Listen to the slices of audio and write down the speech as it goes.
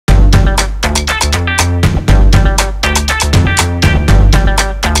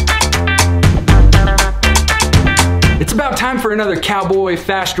Time for another Cowboy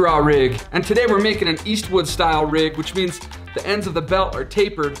fast draw rig. And today we're making an Eastwood style rig, which means the ends of the belt are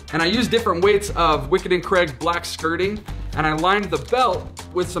tapered. And I use different weights of Wicked & Craig black skirting. And I lined the belt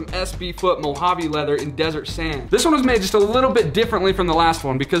with some SB foot Mojave leather in desert sand. This one was made just a little bit differently from the last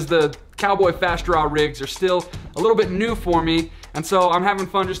one because the Cowboy fast draw rigs are still a little bit new for me. And so I'm having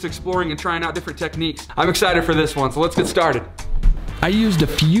fun just exploring and trying out different techniques. I'm excited for this one, so let's get started. I used a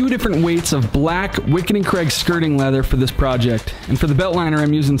few different weights of black Wicked & Craig skirting leather for this project. And for the belt liner,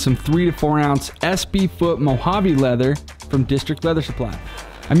 I'm using some 3 to 4 ounce SB foot Mojave leather from District Leather Supply.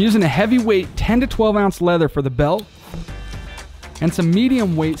 I'm using a heavyweight 10 to 12 ounce leather for the belt and some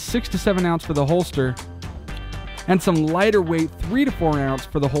medium weight 6 to 7 ounce for the holster and some lighter weight 3 to 4 ounce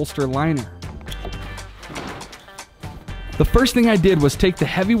for the holster liner. The first thing I did was take the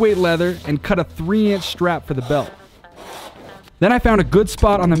heavyweight leather and cut a 3-inch strap for the belt. Then I found a good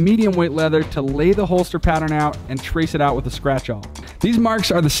spot on the medium weight leather to lay the holster pattern out and trace it out with a scratch awl. These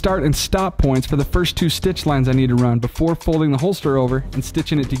marks are the start and stop points for the first 2 stitch lines I need to run before folding the holster over and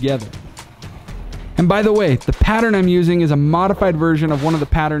stitching it together. And by the way, the pattern I'm using is a modified version of one of the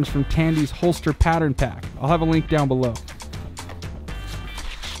patterns from Tandy's holster pattern pack. I'll have a link down below.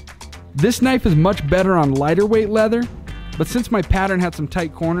 This knife is much better on lighter weight leather, but since my pattern had some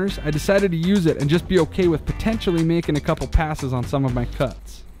tight corners, I decided to use it and just be okay with potentially making a couple passes on some of my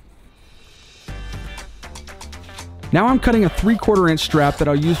cuts. Now I'm cutting a 3/4 inch strap that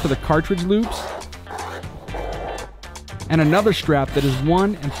I'll use for the cartridge loops, and another strap that is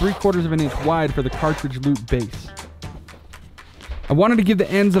 1 3/4 inch wide for the cartridge loop base. I wanted to give the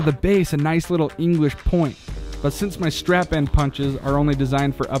ends of the base a nice little English point, but since my strap end punches are only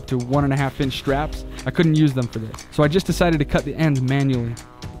designed for up to 1.5 inch straps, I couldn't use them for this. So I just decided to cut the ends manually.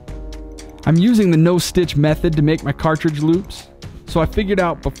 I'm using the no stitch method to make my cartridge loops. So I figured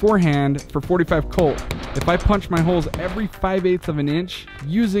out beforehand for 45 Colt, if I punch my holes every 5/8 of an inch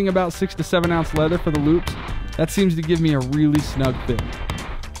using about 6 to 7 ounce leather for the loops, that seems to give me a really snug fit.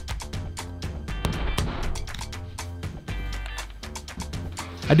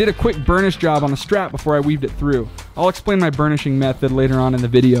 I did a quick burnish job on the strap before I weaved it through. I'll explain my burnishing method later on in the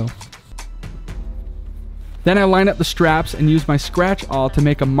video. Then I line up the straps and use my scratch awl to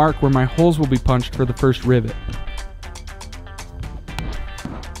make a mark where my holes will be punched for the first rivet.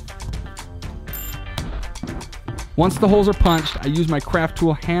 Once the holes are punched, I use my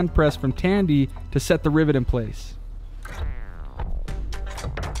Craftool hand press from Tandy to set the rivet in place.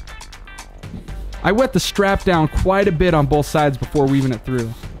 I wet the strap down quite a bit on both sides before weaving it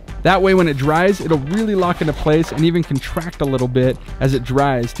through. That way when it dries, it'll really lock into place and even contract a little bit as it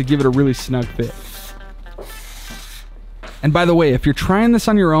dries to give it a really snug fit. And by the way, if you're trying this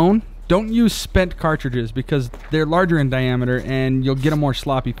on your own, don't use spent cartridges because they're larger in diameter and you'll get a more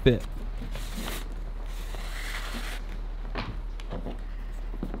sloppy fit.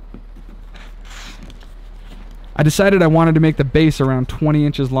 I decided I wanted to make the base around 20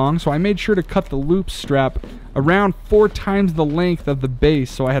 inches long, so I made sure to cut the loop strap around 4 times the length of the base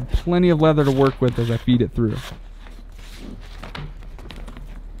so I had plenty of leather to work with as I feed it through.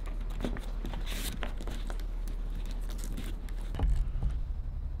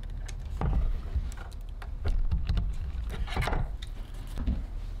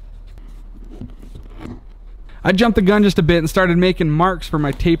 I jumped the gun just a bit and started making marks for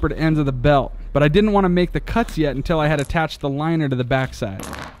my tapered ends of the belt, but I didn't want to make the cuts yet until I had attached the liner to the backside.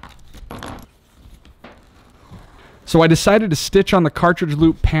 So I decided to stitch on the cartridge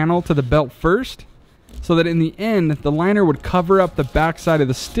loop panel to the belt first, so that in the end, the liner would cover up the backside of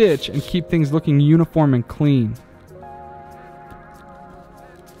the stitch and keep things looking uniform and clean.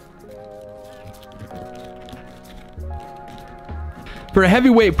 For a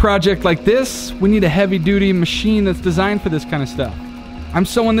heavyweight project like this, we need a heavy-duty machine that's designed for this kind of stuff. I'm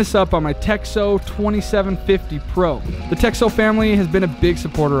sewing this up on my Texo 2750 Pro. The Texo family has been a big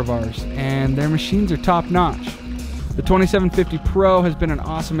supporter of ours, and their machines are top-notch. The 2750 Pro has been an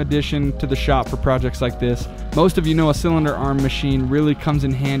awesome addition to the shop for projects like this. Most of you know a cylinder arm machine really comes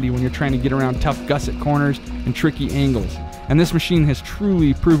in handy when you're trying to get around tough gusset corners and tricky angles. And this machine has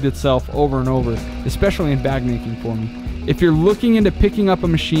truly proved itself over and over, especially in bag making for me. If you're looking into picking up a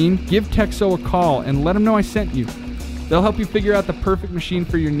machine, give Texo a call and let them know I sent you. They'll help you figure out the perfect machine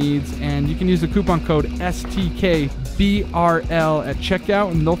for your needs, and you can use the coupon code STKBRL at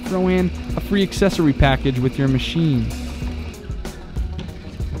checkout and they'll throw in a free accessory package with your machine.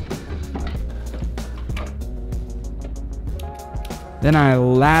 Then I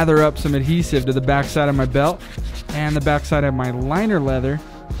lather up some adhesive to the backside of my belt and the backside of my liner leather,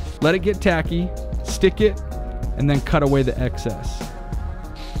 let it get tacky, stick it, and then cut away the excess.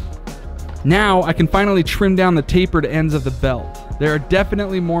 Now I can finally trim down the tapered ends of the belt. There are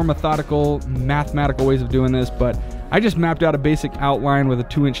definitely more methodical, mathematical ways of doing this, but I just mapped out a basic outline with a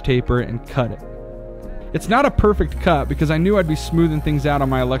 2-inch taper and cut it. It's not a perfect cut because I knew I'd be smoothing things out on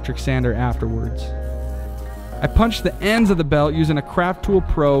my electric sander afterwards. I punched the ends of the belt using a Craftool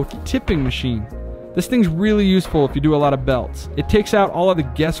Pro tipping machine. This thing's really useful if you do a lot of belts. It takes out all of the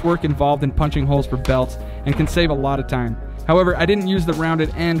guesswork involved in punching holes for belts and can save a lot of time. However, I didn't use the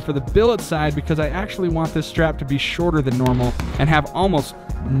rounded end for the billet side because I actually want this strap to be shorter than normal and have almost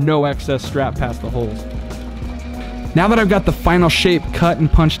no excess strap past the holes. Now that I've got the final shape cut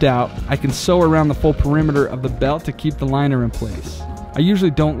and punched out, I can sew around the full perimeter of the belt to keep the liner in place. I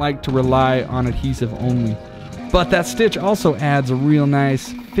usually don't like to rely on adhesive only, but that stitch also adds a real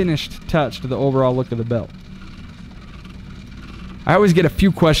nice finished touch to the overall look of the belt. I always get a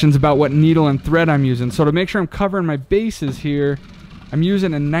few questions about what needle and thread I'm using, so to make sure I'm covering my bases here, I'm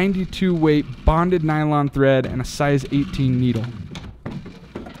using a 92 weight bonded nylon thread and a size 18 needle.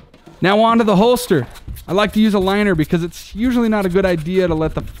 Now on to the holster. I like to use a liner because it's usually not a good idea to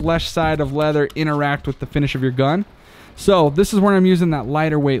let the flesh side of leather interact with the finish of your gun. So this is where I'm using that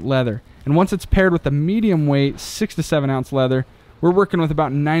lighter weight leather. And once it's paired with the medium weight 6 to 7 ounce leather, we're working with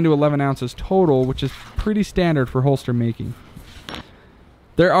about 9 to 11 ounces total, which is pretty standard for holster making.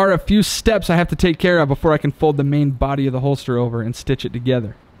 There are a few steps I have to take care of before I can fold the main body of the holster over and stitch it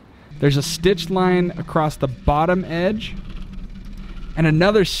together. There's a stitch line across the bottom edge and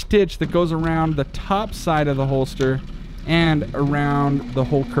another stitch that goes around the top side of the holster and around the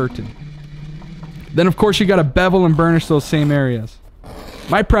whole curtain. Then of course you gotta bevel and burnish those same areas.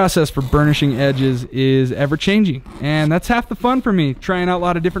 My process for burnishing edges is ever-changing, and that's half the fun for me, trying out a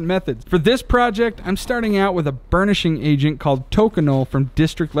lot of different methods. For this project, I'm starting out with a burnishing agent called Toconol from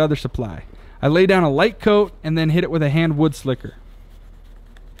District Leather Supply. I lay down a light coat and then hit it with a hand wood slicker.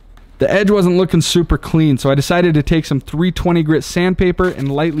 The edge wasn't looking super clean, so I decided to take some 320 grit sandpaper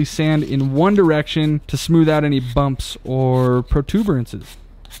and lightly sand in one direction to smooth out any bumps or protuberances.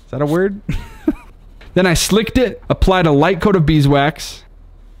 Is that a word? Then I slicked it, applied a light coat of beeswax,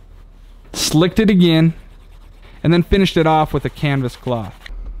 slicked it again, and then finished it off with a canvas cloth.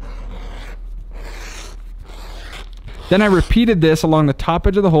 Then I repeated this along the top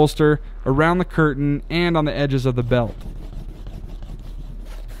edge of the holster, around the curtain, and on the edges of the belt.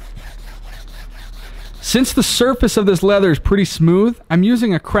 Since the surface of this leather is pretty smooth, I'm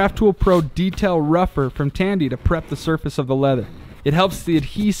using a Craftool Pro Detail Rougher from Tandy to prep the surface of the leather. It helps the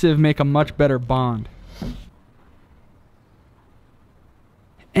adhesive make a much better bond.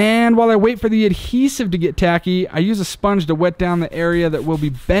 And while I wait for the adhesive to get tacky, I use a sponge to wet down the area that will be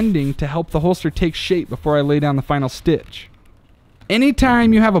bending to help the holster take shape before I lay down the final stitch.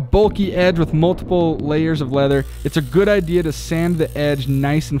 Anytime you have a bulky edge with multiple layers of leather, it's a good idea to sand the edge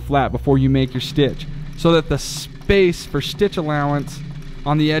nice and flat before you make your stitch, so that the space for stitch allowance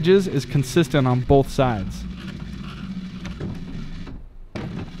on the edges is consistent on both sides.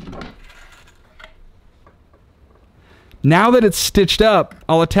 Now that it's stitched up,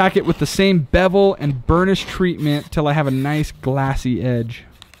 I'll attack it with the same bevel and burnish treatment till I have a nice glassy edge.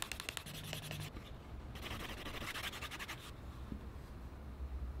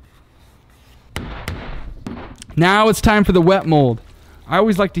 Now it's time for the wet mold. I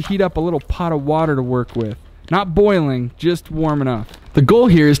always like to heat up a little pot of water to work with. Not boiling, just warm enough. The goal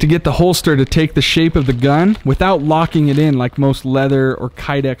here is to get the holster to take the shape of the gun without locking it in like most leather or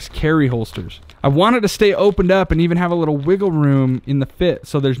Kydex carry holsters. I want it to stay opened up and even have a little wiggle room in the fit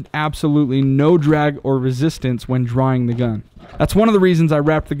so there's absolutely no drag or resistance when drawing the gun. That's one of the reasons I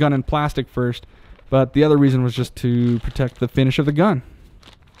wrapped the gun in plastic first, but the other reason was just to protect the finish of the gun.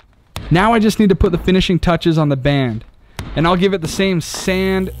 Now I just need to put the finishing touches on the band, and I'll give it the same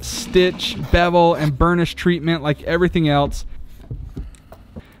sand, stitch, bevel, and burnish treatment like everything else.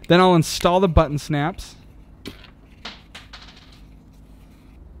 Then I'll install the button snaps.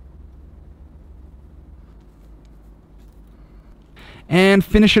 And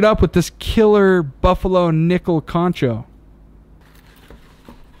finish it up with this killer buffalo nickel concho.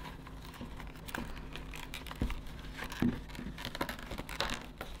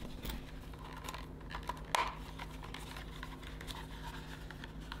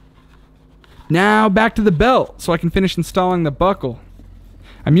 Now back to the belt so I can finish installing the buckle.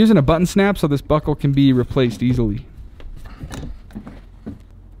 I'm using a button snap so this buckle can be replaced easily.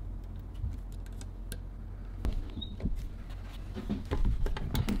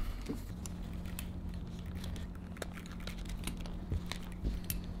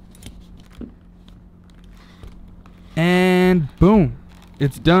 And boom,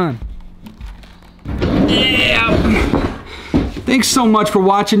 it's done. Yeah. Thanks so much for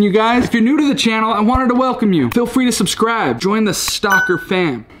watching, you guys. If you're new to the channel, I wanted to welcome you. Feel free to subscribe. Join the Stalker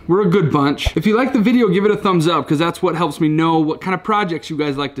fam. We're a good bunch. If you like the video, give it a thumbs up, because that's what helps me know what kind of projects you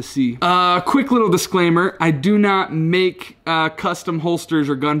guys like to see. Quick little disclaimer, I do not make custom holsters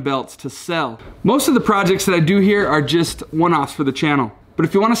or gun belts to sell. Most of the projects that I do here are just one-offs for the channel. But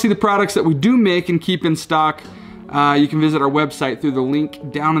if you want to see the products that we do make and keep in stock, you can visit our website through the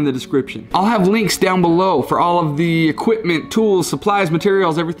link down in the description. I'll have links down below for all of the equipment, tools, supplies,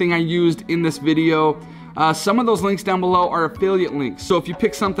 materials, everything I used in this video. Some of those links down below are affiliate links. So if you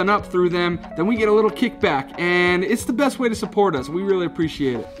pick something up through them, then we get a little kickback, and it's the best way to support us. We really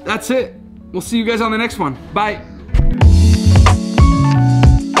appreciate it. That's it. We'll see you guys on the next one. Bye.